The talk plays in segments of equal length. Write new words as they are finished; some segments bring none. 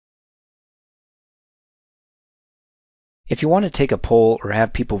If you want to take a poll or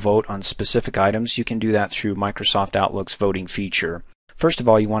have people vote on specific items, you can do that through Microsoft Outlook's voting feature. First of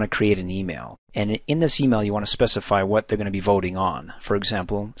all, you want to create an email. And in this email, you want to specify what they're going to be voting on. For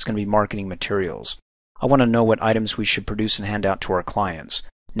example, it's going to be marketing materials. I want to know what items we should produce and hand out to our clients.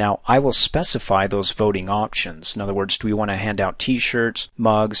 Now, I will specify those voting options. In other words, do we want to hand out t-shirts,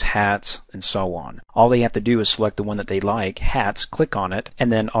 mugs, hats, and so on. All they have to do is select the one that they like, hats, click on it,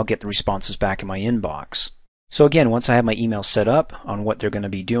 and then I'll get the responses back in my inbox. So again, once I have my email set up on what they're going to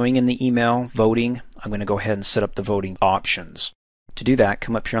be doing in the email, voting, I'm going to go ahead and set up the voting options. To do that,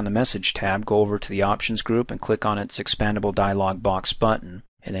 come up here on the Message tab, go over to the Options group and click on its expandable dialog box button,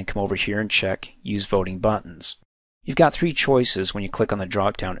 and then come over here and check Use Voting Buttons. You've got three choices when you click on the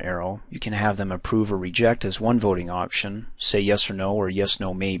drop-down arrow. You can have them approve or reject as one voting option, say yes or no, or yes,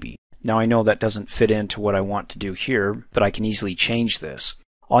 no, maybe. Now I know that doesn't fit into what I want to do here, but I can easily change this.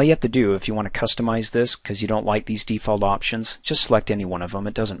 All you have to do if you want to customize this because you don't like these default options, just select any one of them,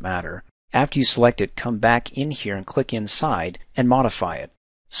 it doesn't matter. After you select it, come back in here and click inside and modify it.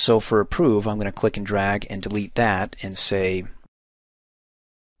 So for approve, I'm going to click and drag and delete that and say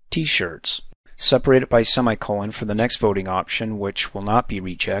t-shirts. Separate it by semicolon for the next voting option, which will not be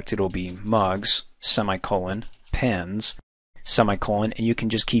reject. It'll be mugs, semicolon, pens, semicolon, and you can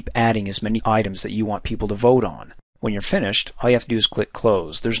just keep adding as many items that you want people to vote on. When you're finished, all you have to do is click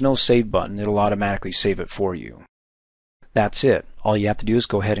close. There's no save button. It'll automatically save it for you. That's it. All you have to do is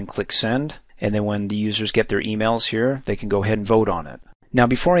go ahead and click send, and then when the users get their emails here, they can go ahead and vote on it. Now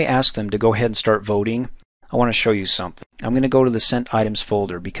before I ask them to go ahead and start voting, I want to show you something. I'm going to go to the Sent Items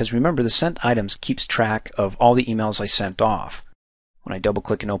folder because remember the Sent Items keeps track of all the emails I sent off. When I double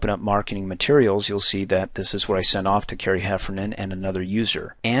click and open up marketing materials, you'll see that this is what I sent off to Carrie Heffernan and another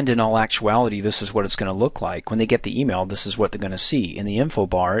user. And in all actuality, this is what it's going to look like. When they get the email, this is what they're going to see. In the info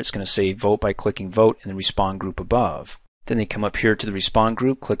bar, it's going to say vote by clicking vote in the respond group above. Then they come up here to the respond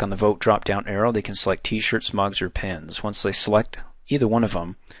group, click on the vote drop down arrow. They can select t-shirts, mugs, or pens. Once they select either one of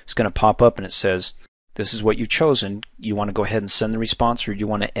them, it's going to pop up and it says, this is what you've chosen. You want to go ahead and send the response, or do you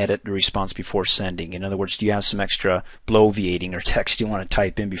want to edit the response before sending? In other words, do you have some extra bloviating or text you want to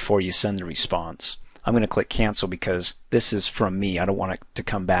type in before you send the response? I'm going to click cancel because this is from me. I don't want it to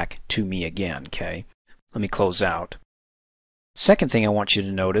come back to me again, okay? Let me close out. Second thing I want you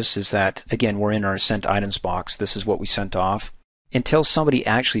to notice is that, again, we're in our sent items box. This is what we sent off. Until somebody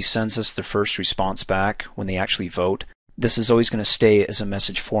actually sends us the first response back when they actually vote, this is always going to stay as a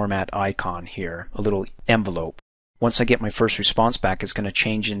message format icon here, a little envelope. Once I get my first response back, it's going to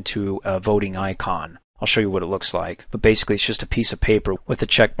change into a voting icon. I'll show you what it looks like. But basically, it's just a piece of paper with a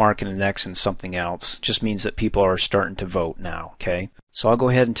check mark and an X and something else. It just means that people are starting to vote now, okay? So I'll go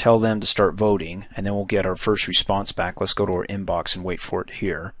ahead and tell them to start voting, and then we'll get our first response back. Let's go to our inbox and wait for it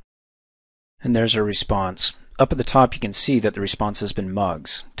here. And there's our response. Up at the top, you can see that the response has been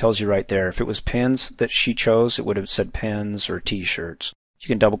mugs. It tells you right there. If it was pens that she chose, it would have said pens or t-shirts. You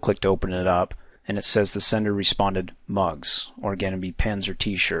can double click to open it up, and it says the sender responded mugs, or again, it'd be pens or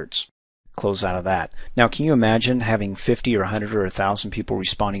t-shirts. Close out of that. Now, can you imagine having 50 or 100 or 1,000 people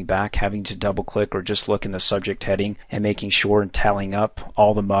responding back, having to double click or just look in the subject heading and making sure and tallying up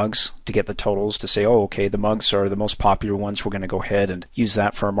all the mugs to get the totals to say, oh, okay, the mugs are the most popular ones. We're going to go ahead and use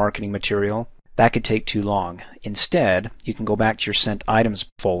that for our marketing material. That could take too long. Instead, you can go back to your Sent Items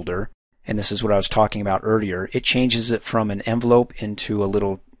folder, and this is what I was talking about earlier. It changes it from an envelope into a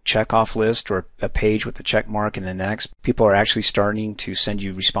little checkoff list or a page with a check mark and an X. People are actually starting to send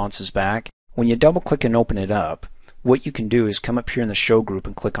you responses back. When you double click and open it up, what you can do is come up here in the show group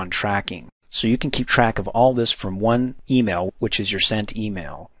and click on tracking. So you can keep track of all this from one email, which is your sent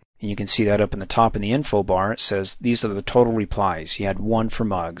email. And you can see that up in the top in the info bar. It says these are the total replies. You had 1 for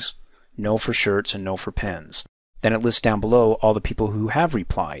mugs, no for shirts, and no for pens. Then it lists down below all the people who have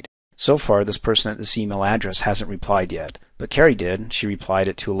replied. So far, this person at this email address hasn't replied yet, but Carrie did. She replied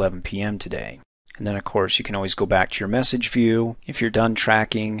at 2:11 p.m. today. And then, of course, you can always go back to your message view if you're done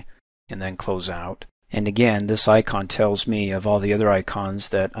tracking, and then close out. And again, this icon tells me of all the other icons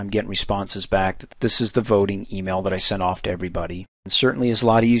that I'm getting responses back that this is the voting email that I sent off to everybody. It certainly is a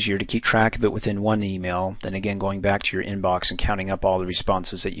lot easier to keep track of it within one email than, again, going back to your inbox and counting up all the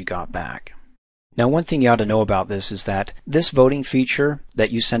responses that you got back. Now, one thing you ought to know about this is that this voting feature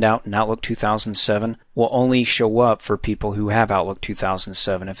that you send out in Outlook 2007 will only show up for people who have Outlook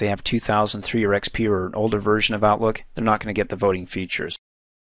 2007. If they have 2003 or XP or an older version of Outlook, they're not going to get the voting features.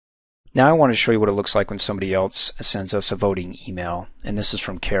 Now I want to show you what it looks like when somebody else sends us a voting email, and this is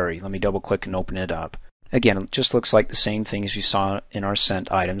from Carrie. Let me double click and open it up. Again, it just looks like the same thing as we saw in our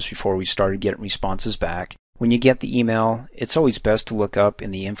sent items before we started getting responses back. When you get the email, it's always best to look up in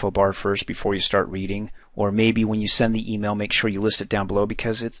the info bar first before you start reading Or maybe when you send the email, make sure you list it down below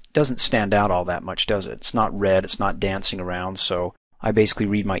because it doesn't stand out all that much, does it? It's not red, it's not dancing around, so I basically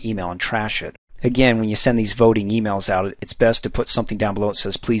read my email and trash it. Again, when you send these voting emails out, it's best to put something down below that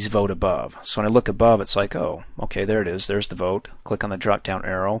says, please vote above. So when I look above, it's like, oh, okay, there it is. There's the vote. Click on the drop-down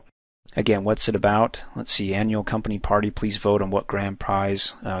arrow. Again, what's it about? Let's see, annual company party. Please vote on what grand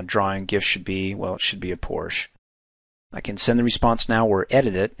prize drawing gift should be. Well, it should be a Porsche. I can send the response now or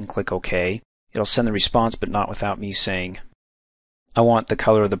edit it and click OK. It'll send the response, but not without me saying, I want the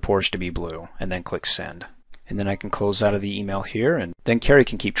color of the Porsche to be blue, and then click send. And then I can close out of the email here, and then Carrie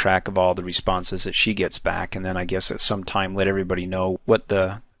can keep track of all the responses that she gets back, and then I guess at some time let everybody know what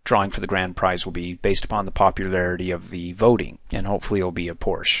the drawing for the grand prize will be based upon the popularity of the voting, and hopefully it'll be a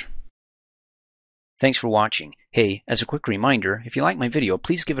Porsche. Thanks for watching. Hey, as a quick reminder, if you like my video,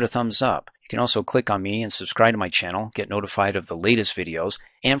 please give it a thumbs up. You can also click on me and subscribe to my channel, get notified of the latest videos,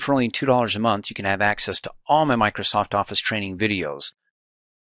 and for only $2 a month, you can have access to all my Microsoft Office training videos.